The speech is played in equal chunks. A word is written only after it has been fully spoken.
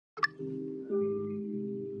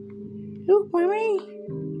Look, Mummy.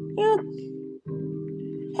 Look.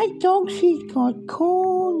 That dog shit got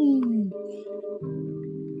corny.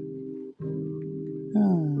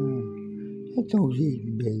 That dog's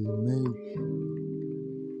eating better than me.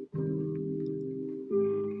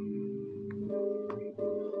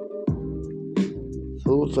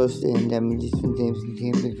 Fools are staying damages from James and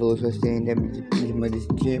Champions. Fools are staying damages from James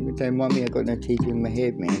and Champions. Don't mind me, I got no teeth in my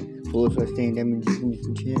head, man. Fools are staying damages from James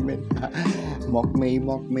and Champions. Mock me,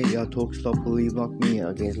 I talk sloppily, mock me.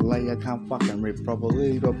 I get late, I can't fucking rip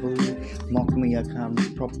properly. Mock me, I can't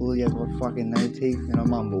rip properly. I got fucking no teeth and I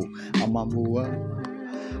mumble, mumble,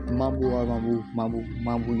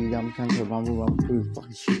 you dumb cunt, I mumble,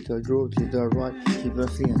 fucking shit I draw, shit I write, shit I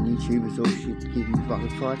see on YouTube, it's all shit, give me fucking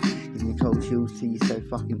fright, give me cold chills, see you so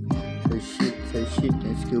shit,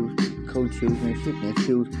 no skills, cold chills, no shit, no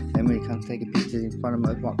skills, how many can't take a picture in front of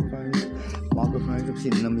my microphones, I'm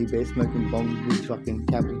sitting on my bed smoking bombs with fucking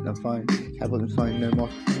tablet and phone, no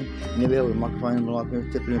microphone, never held a microphone in my life, never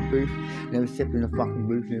stepped in a booth, never stepped in a fucking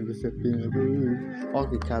booth, I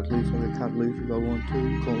could cut loose if I want to,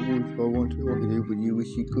 can't lose if I want to, I can do what you wish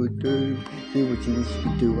you could do what you wish you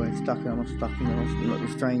could do, I ain't stuck, I'm not stuck, I'm not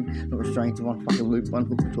restrained to one fucking loop, one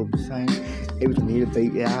hook, it's all the same, every time I hear the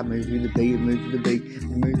beat, yeah, I move through the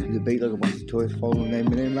beat, like a bunch of toys following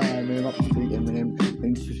Eminem, I'm up the street, Eminem,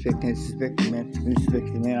 disrespecting, man,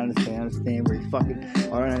 I understand, where he's fucking,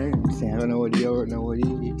 I don't understand, I got no idea, no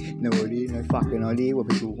fucking idea what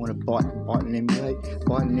people want to bite and emulate,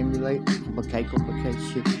 complicate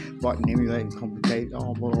shit, bite and emulate and complicate,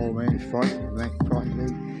 oh man, it's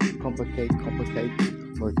frightening, complicate,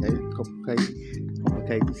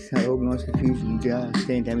 organised confusion,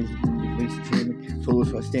 stand damage in my disentiment,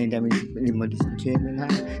 fools like stand damage in my disentiment,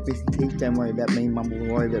 Mr. Teeth, don't worry about me, mumble,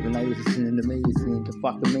 worry about the neighbours listening to me, listening to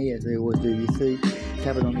fucking me, as they always do, you see,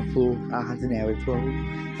 tap it on the floor, it's an hour 12,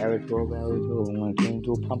 I'm going to turn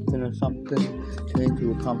into a pumpkin or something, turn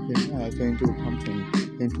into a pumpkin, something, turn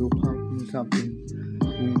into a pumpkin or something,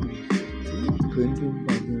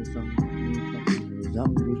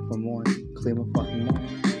 lose my mind, clear my fucking mind,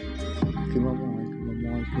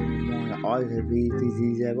 the eyes have ears, these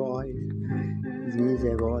ears have eyes, it's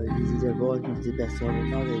the best I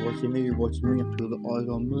know, they're watching me, I feel the eyes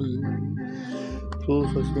on me,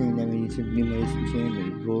 fools are staring at me, it's a limitation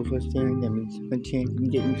champion, fools are staring at me, it's a champion,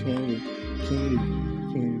 getting candy,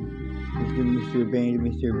 Mr.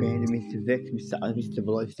 Abandoned, Mr. Vex, Mr.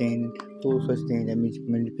 Below Standing, fools are staring at me, it's a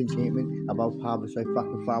enchantment, above harbour, so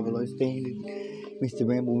fucking far below standing. Mr.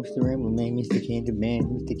 Ramble, man, Mr.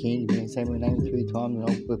 Candyman, say my name 3 times and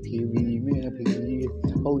I'll appear with you, man, I'll appear with you.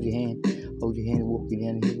 Hold your hand, walk you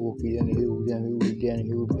down the hill, down the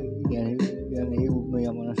hill with me,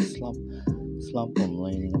 I'm on a slump, I'm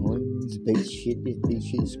leaning, this beat shit,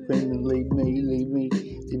 screaming, leave me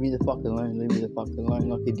the fuck alone,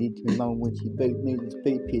 like it did to me mum when she beat me, this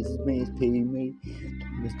beat pisses me, it's pitying me,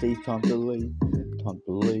 it's time to leave, I'm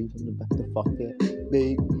about to fuck that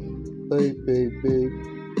beat.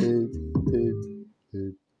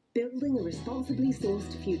 Building a responsibly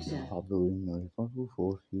sourced future. Building a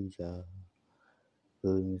responsible future.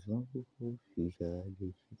 There's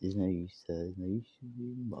no use to be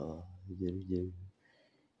more.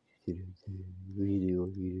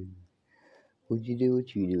 Would you do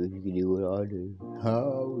what you do if you could do what I do?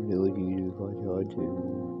 How would you do what you do if I do?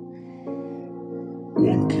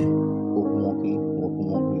 Wonky.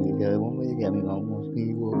 If I want me to tell me mum wants me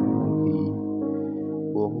to walk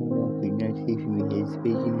wonky, no teeth in my head,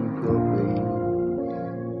 speaking in pure brain.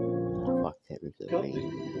 Oh, fuck that with the rain.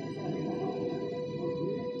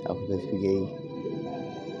 Alphabet spaghetti.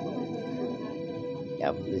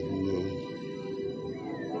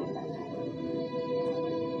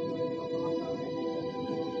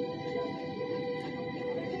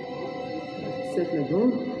 C'est le bon.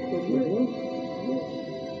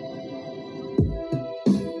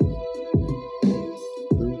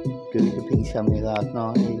 Tell me last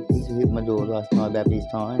night, he hit my door last night about this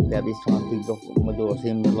time, picked up my door,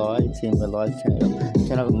 seen the lights, turn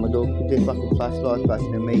up my door, put their fucking flashlights,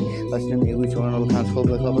 flashing at me, which one of the cunts hold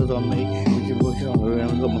their covers on me, which is pushing on the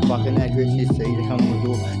ground, got my fucking address, you see, they come on my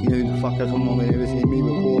door, you know who the fuck I come on, they never seen me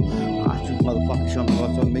before, I took motherfucker, shine my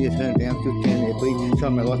lights on me, I turned down, still standing there, please,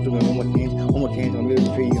 shine my lights on me, on my cans, I'm very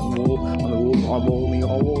free, on the wall,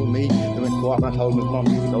 eyeball me, they went quiet, I told them it's my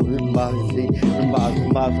music, I was ripping bars, you see, ripping bars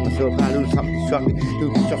myself, I lose something. Obstructing,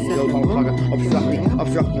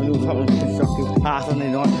 little something constructive.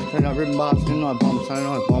 Saturday night, turn up ribbon bars, Saturday night bomb,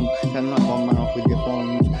 run off with your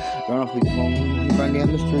phones, run down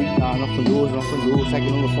the street, knock on doors,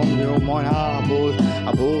 taking all the phones, they're all mine, boys,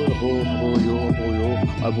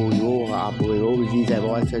 These have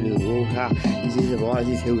eyes to the wall, this is of eyes,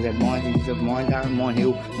 this hills have mine, this is of mine, mine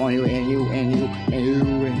hill, and hill,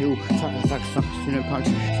 suck, sinner punch,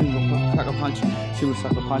 sucker punch,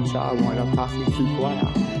 I wind up passing too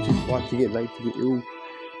quiet to get late, to get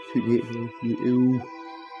ill,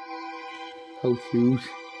 cold shoes.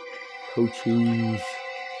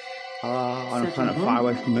 On a planet far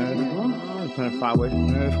away from Earth. From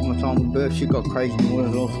the time of birth, she got crazy more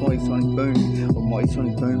than lost Sonic Boom. Or Mighty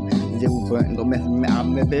Sonic Boom. The devil burnt and got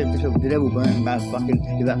the devil burnt and about fucking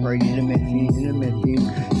evaporated in the meth fume.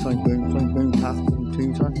 Sonic Boom, past the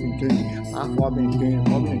tune, after I've been doing,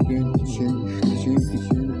 consume.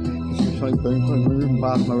 Sonic Boom,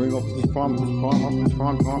 past my room, off this prime,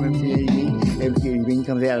 MC ring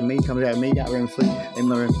comes out of me, out around sleep, in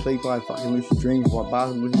my room sleep, I fucking lucid dreams, I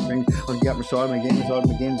bath in lucid dreams, I get up beside him again,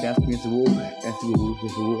 bounce against the wall, bounce against the wall,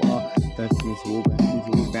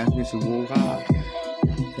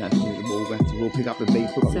 pick up the beat,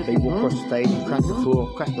 walk across the stage, crack the floor,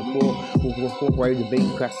 walk away the beat,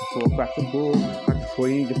 crack the floor,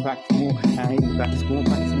 you need to practice more, I need to practice more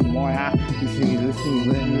why you see,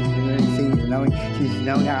 listening, learning, seeing, knowing, she's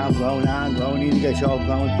knowing how I'm growing, you need to go child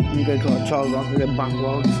growing, you need to go child growing, to the buck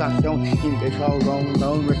roll, such don't, you need to go child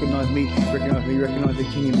growing, recognize me, recognize the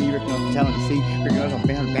king in me, recognize the talent to see, recognize I'm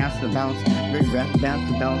bounce the balance, I'm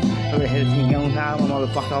ahead of the king going hard, I'm a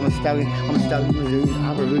motherfucker, I'm a stallion,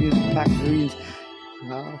 I'm a ruins, pack ruins.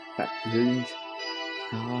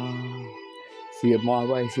 See it my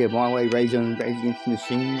way, raise against the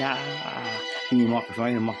machine. Give me a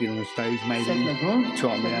microphone and mock it on the stage, maybe.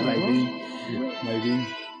 Try me out,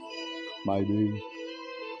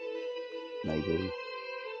 maybe.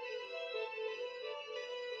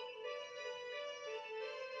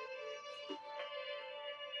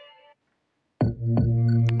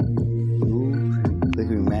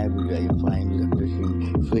 Flickering mad blue dragon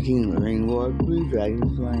flames, flicking ring wide blue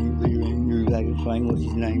dragon flame, blue dragon flame, what's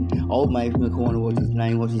his name? Old mate from the corner, what's his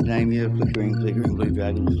name? Yeah, flickering blue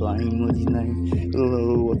dragon flame, what's his name?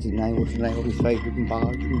 What's his face? Ripping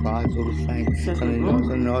bars, all the same.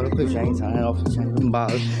 Something off the chain,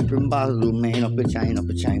 from bars, little man off the chain,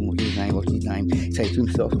 what's his name? Say to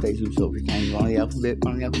himself, his name, on the alphabet,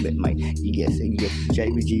 mate. You guess it,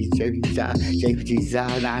 JPG's,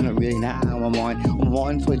 nah, not really, nah, I'm on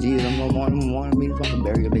mine, so geez, I'm on, me fucking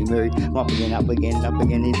berry, I'm up again, need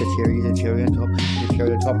the cherry on top,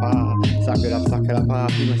 suck it up,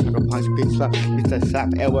 people suck a punch, bitch slap, Mr. Slap,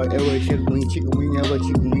 elbow, chicken wing, chicken wing,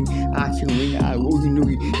 noogie,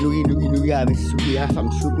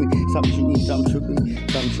 something shook me,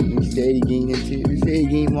 steady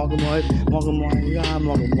game, walk on mine,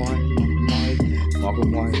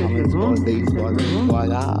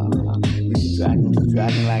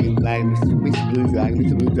 Mr. Blue Dragon,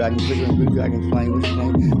 flickering blue dragon flame,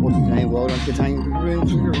 what's his name, well, I'm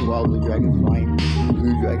flickering wild blue dragon flame,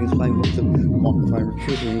 what's the microphone,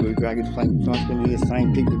 flickering blue dragon flame, it's not going to be the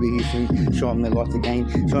same, people will be here soon, show them they lost the game,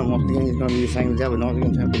 it's going to be the same as ever, not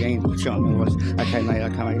going to turn up the game, show them they lost, okay mate, I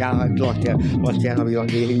can't, lost out, I'll be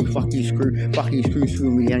like, yeah, fuck you, screw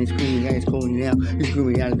me down, he's calling me now, you screw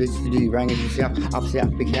me down, bitch, you rang it yourself, up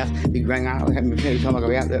south, big house, big rang, every time I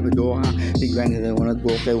go out the door, big rang, they want to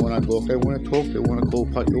walk, they want to talk, they want to call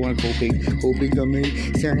pot, they want to call big on me,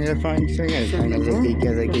 staring at the phone, as they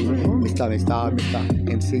get, Mr.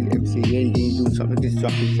 MC, yeah, you doing something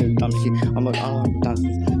destructive, so dumb shit, I'm like, oh, I'm done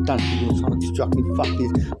doing something destructive,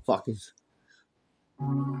 fuckers.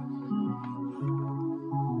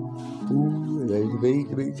 Ooh,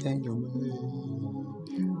 the beat changed on me,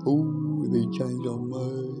 ooh, the beat changed on me.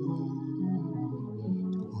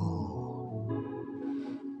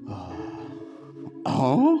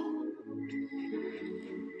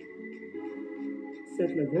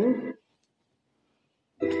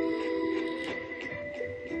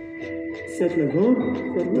 C'est le bon.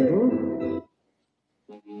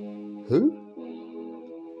 Who?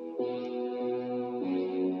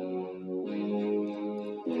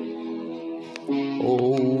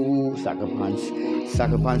 Oh, sucker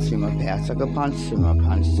punch, swimmer power, sucker punch,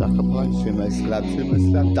 swimmer slap,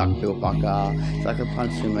 duckbill fucker, sucker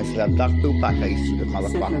punch, swimmer slap, duckbill fucker, you stupid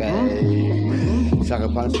motherfucker. Sucker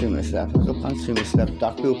punch, swimmer slap,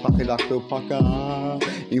 duckbill fucker,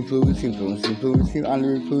 influence,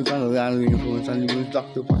 under influence,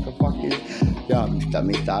 duckbill fucker, yeah,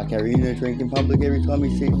 Mr. Carrying a drink in public every time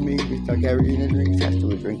you see me, Mr. Carrying a drink, attached to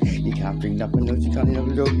a drink, you can't drink nothing else, you can't have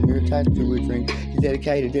a joke, you're attached to a drink, you're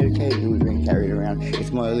dedicated to a drink, carried around,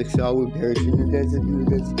 it's my elixir, I would perish in the desert,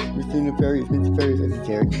 Mr. Nefarious,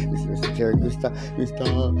 esoteric, Mr.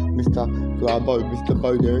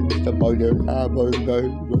 Bo Derek, Bo,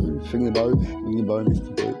 Finger bow,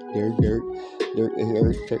 Mr. Dirt,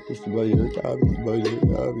 Mr. Boy, Dirt,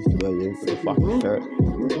 Mr. Boy, Dirt, the fucking ferret.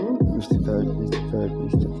 Mr.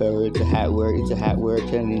 Ferret, it's a hat word,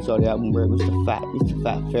 turn it inside out and wear Mr. Fat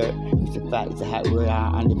Ferret, Mr. Fat, it's a hat word,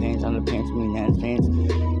 underpants, meaning hands pants, and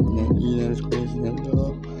then, it's crazy, and then,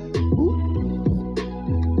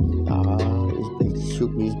 it's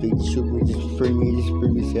shook me, just free me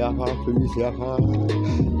south high,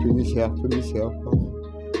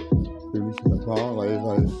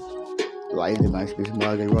 later, mate,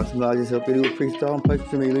 because they write some largest up little freestyle and post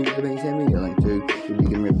to me, link to me, send me a link to. If you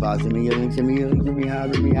can reply to me, a link to me, a link to me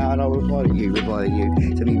hard, I'll reply to you.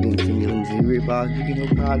 Send me links to me, links to you, reply, you can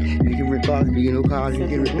look hard, you can reply, you can look hard, you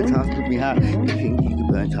can rip the task with me hard. You think you can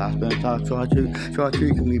burn task, try to,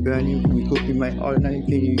 can we burn you, can we cook you, mate, I don't know,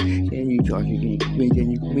 can you try to, can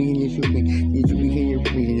you shoot me,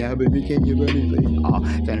 can you burn me, please?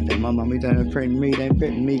 Don't offend my mummy, don't threaten me,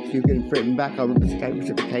 cause you're getting threatened back, I'll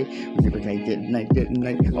reciprocate,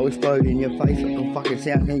 detonate, I'll explode in your face like a fucking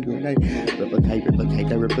sound hand grenade.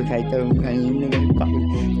 Replicate, don't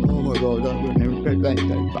fucking, oh my god, don't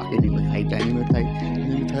fucking imitate,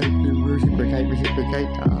 reciprocate,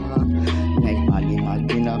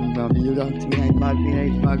 mud, you don't see mud,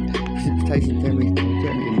 precipitation, tell me,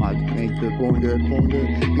 mud, born dirt,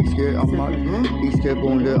 big skirt, I'm mud,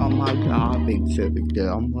 born dirt, I'm mud, big dirt,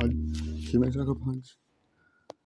 I'm mud, she makes like a punch.